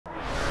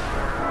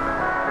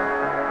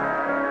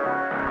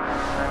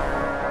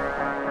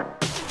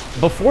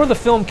Before the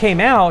film came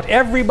out,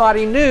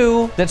 everybody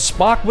knew that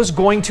Spock was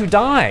going to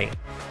die.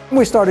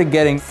 We started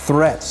getting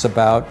threats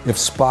about if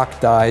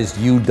Spock dies,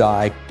 you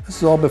die. This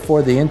is all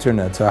before the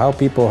internet, so how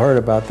people heard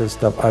about this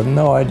stuff, I have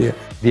no idea.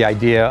 The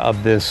idea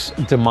of this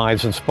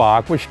demise of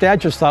Spock, which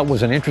Dad just thought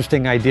was an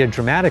interesting idea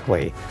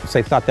dramatically.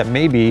 They thought that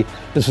maybe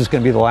this was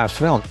going to be the last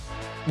film.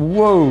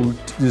 Whoa,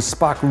 is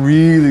Spock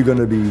really going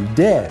to be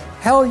dead?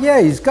 Hell yeah,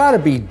 he's got to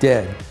be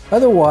dead.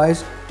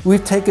 Otherwise,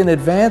 we've taken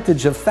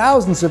advantage of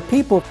thousands of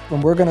people,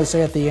 and we're going to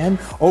say at the end,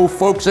 oh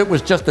folks, it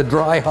was just a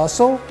dry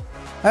hustle?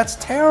 That's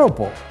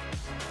terrible.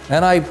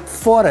 And I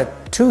fought it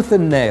tooth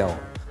and nail,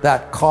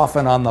 that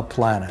coffin on the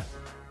planet.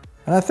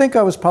 And I think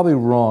I was probably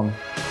wrong.